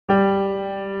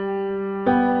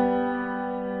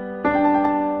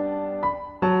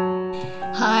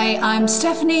Hi, I'm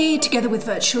Stephanie, together with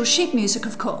virtual sheet music,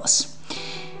 of course.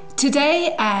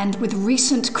 Today, and with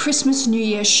recent Christmas New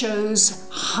Year shows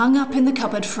hung up in the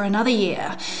cupboard for another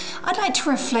year, I'd like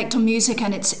to reflect on music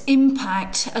and its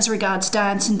impact as regards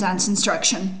dance and dance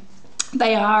instruction.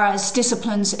 They are, as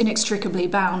disciplines, inextricably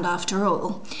bound after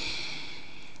all.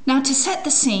 Now, to set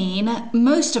the scene,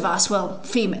 most of us, well,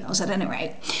 females at any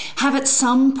rate, have at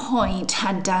some point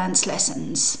had dance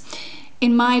lessons.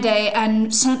 In my day,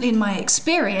 and certainly in my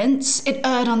experience, it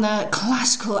erred on the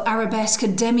classical arabesque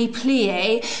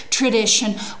demi-plie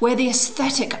tradition where the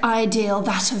aesthetic ideal,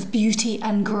 that of beauty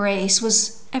and grace,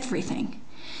 was everything.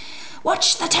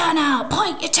 Watch the turnout,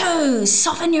 point your toes,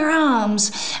 soften your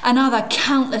arms, and other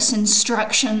countless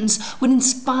instructions would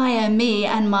inspire me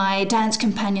and my dance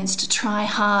companions to try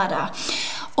harder,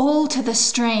 all to the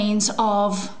strains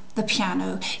of the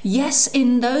piano. Yes,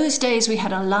 in those days we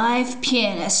had a live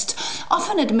pianist,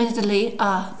 often admittedly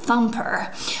a thumper,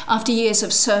 after years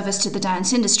of service to the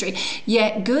dance industry,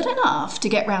 yet good enough to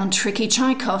get round tricky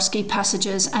Tchaikovsky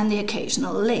passages and the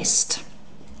occasional Liszt.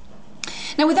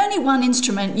 Now, with only one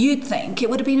instrument, you'd think it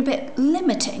would have been a bit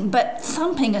limiting, but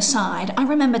thumping aside, I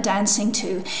remember dancing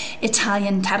to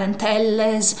Italian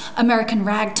tarantellas, American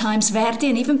ragtimes, Verdi,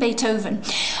 and even Beethoven.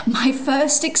 My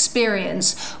first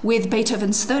experience with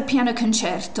Beethoven's Third Piano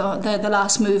Concerto, the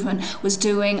last movement, was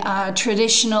doing a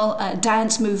traditional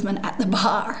dance movement at the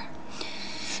bar.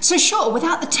 So sure,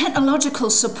 without the technological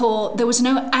support, there was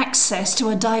no access to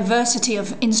a diversity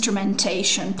of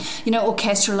instrumentation,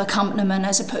 orchestral accompaniment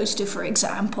as opposed to, for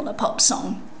example, a pop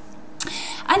song.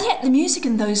 And yet the music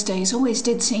in those days always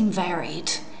did seem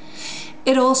varied.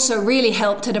 It also really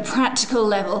helped at a practical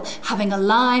level, having a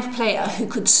live player who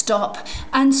could stop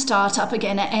and start up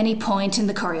again at any point in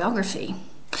the choreography.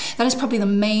 That is probably the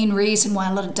main reason why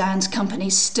a lot of dance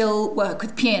companies still work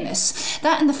with pianists.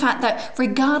 That and the fact that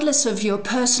regardless of your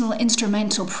personal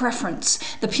instrumental preference,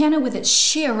 the piano with its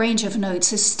sheer range of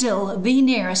notes is still the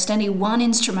nearest any one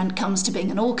instrument comes to being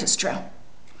an orchestra.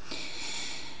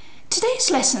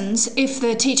 Today's lessons, if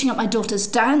the teaching at my daughter's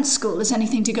dance school is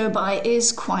anything to go by,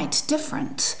 is quite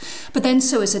different. But then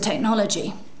so is the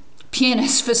technology.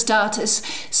 Pianists, for starters,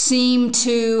 seem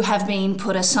to have been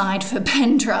put aside for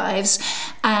pen drives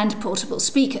and portable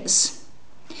speakers.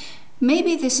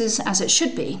 Maybe this is as it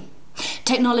should be.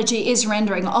 Technology is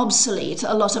rendering obsolete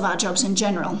a lot of our jobs in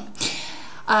general.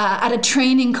 At a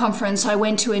training conference I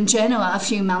went to in Genoa a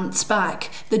few months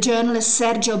back, the journalist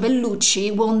Sergio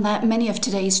Bellucci warned that many of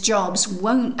today's jobs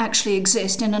won't actually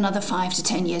exist in another 5 to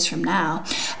 10 years from now.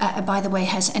 By the way,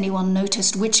 has anyone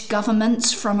noticed which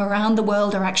governments from around the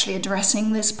world are actually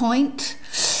addressing this point?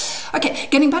 Okay,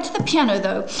 getting back to the piano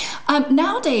though,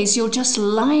 nowadays you'll just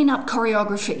line up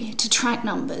choreography to track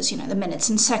numbers, the minutes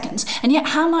and seconds, and yet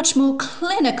how much more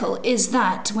clinical is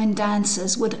that when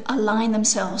dancers would align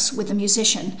themselves with the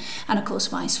musician, and of course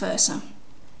vice versa.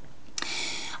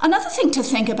 Another thing to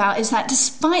think about is that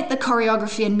despite the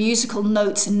choreography and musical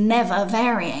notes never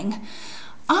varying,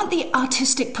 aren't the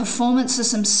artistic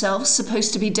performances themselves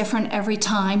supposed to be different every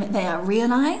time they are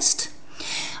realized?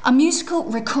 A musical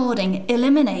recording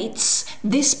eliminates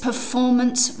this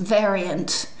performance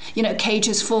variant.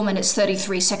 Cage's 4 minutes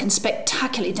 33 seconds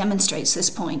spectacularly demonstrates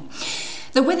this point.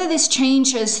 Though whether this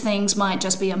changes things might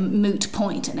just be a moot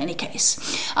point in any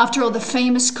case. After all, the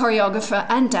famous choreographer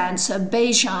and dancer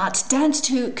Béjart danced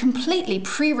to completely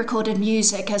pre-recorded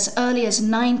music as early as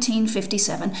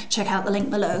 1957. Check out the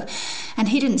link below. And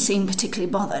he didn't seem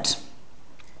particularly bothered.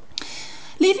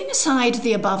 Leaving aside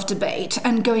the above debate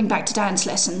and going back to dance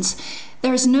lessons,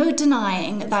 there is no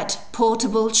denying that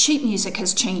portable sheet music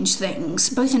has changed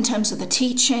things, both in terms of the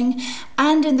teaching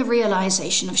and in the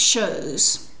realization of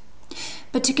shows.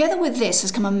 But together with this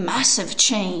has come a massive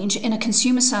change in a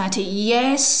consumer society,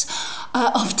 yes,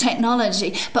 of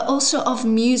technology, but also of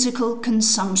musical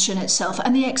consumption itself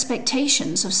and the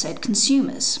expectations of said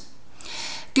consumers.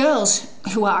 Girls,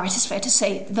 who are, it is fair to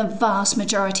say, the vast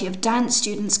majority of dance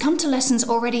students, come to lessons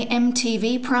already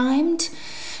MTV primed.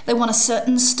 They want a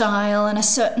certain style and a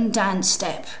certain dance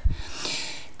step.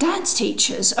 Dance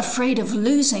teachers, afraid of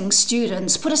losing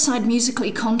students, put aside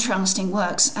musically contrasting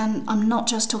works, and I'm not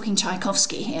just talking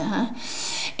Tchaikovsky here,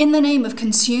 in the name of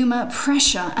consumer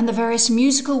pressure, and the various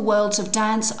musical worlds of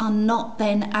dance are not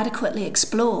then adequately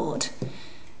explored.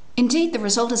 Indeed, the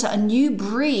result is that a new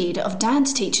breed of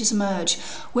dance teachers emerge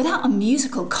without a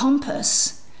musical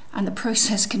compass, and the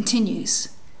process continues.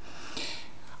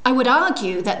 I would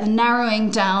argue that the narrowing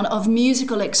down of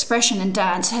musical expression in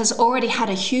dance has already had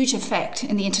a huge effect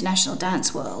in the international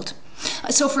dance world.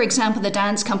 I saw, for example, the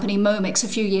dance company Momix a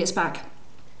few years back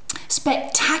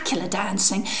spectacular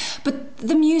dancing, but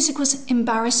the music was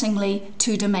embarrassingly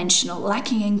two-dimensional,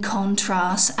 lacking in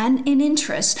contrast and in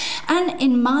interest, and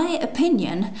in my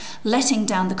opinion, letting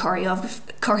down the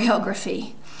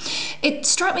choreography. It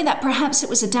struck me that perhaps it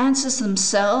was the dancers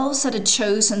themselves that had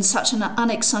chosen such an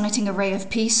unexciting array of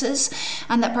pieces,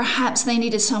 and that perhaps they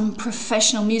needed some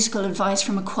professional musical advice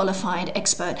from a qualified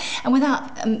expert. And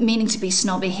without meaning to be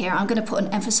snobby here, I'm going to put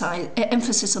an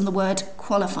emphasis on the word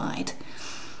qualified.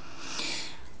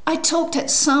 I talked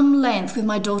at some length with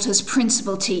my daughter's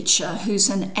principal teacher, who's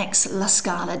an ex-La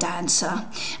Scala dancer,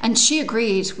 and she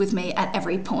agreed with me at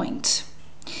every point.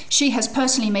 She has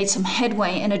personally made some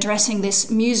headway in addressing this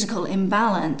musical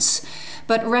imbalance,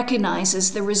 but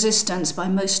recognizes the resistance by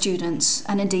most students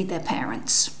and indeed their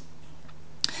parents.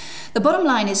 The bottom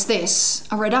line is this: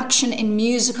 a reduction in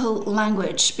musical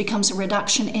language becomes a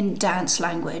reduction in dance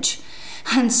language,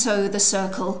 and so the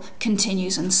circle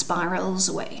continues and spirals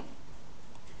away.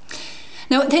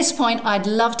 Now, at this point, I'd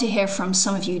love to hear from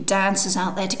some of you dancers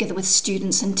out there, together with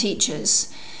students and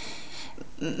teachers.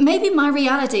 Maybe my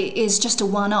reality is just a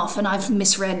one-off and I've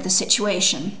misread the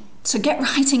situation. So get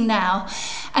writing now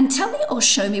and tell me or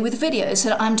show me with videos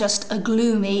that I'm just a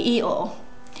gloomy Eeyore.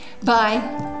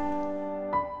 Bye.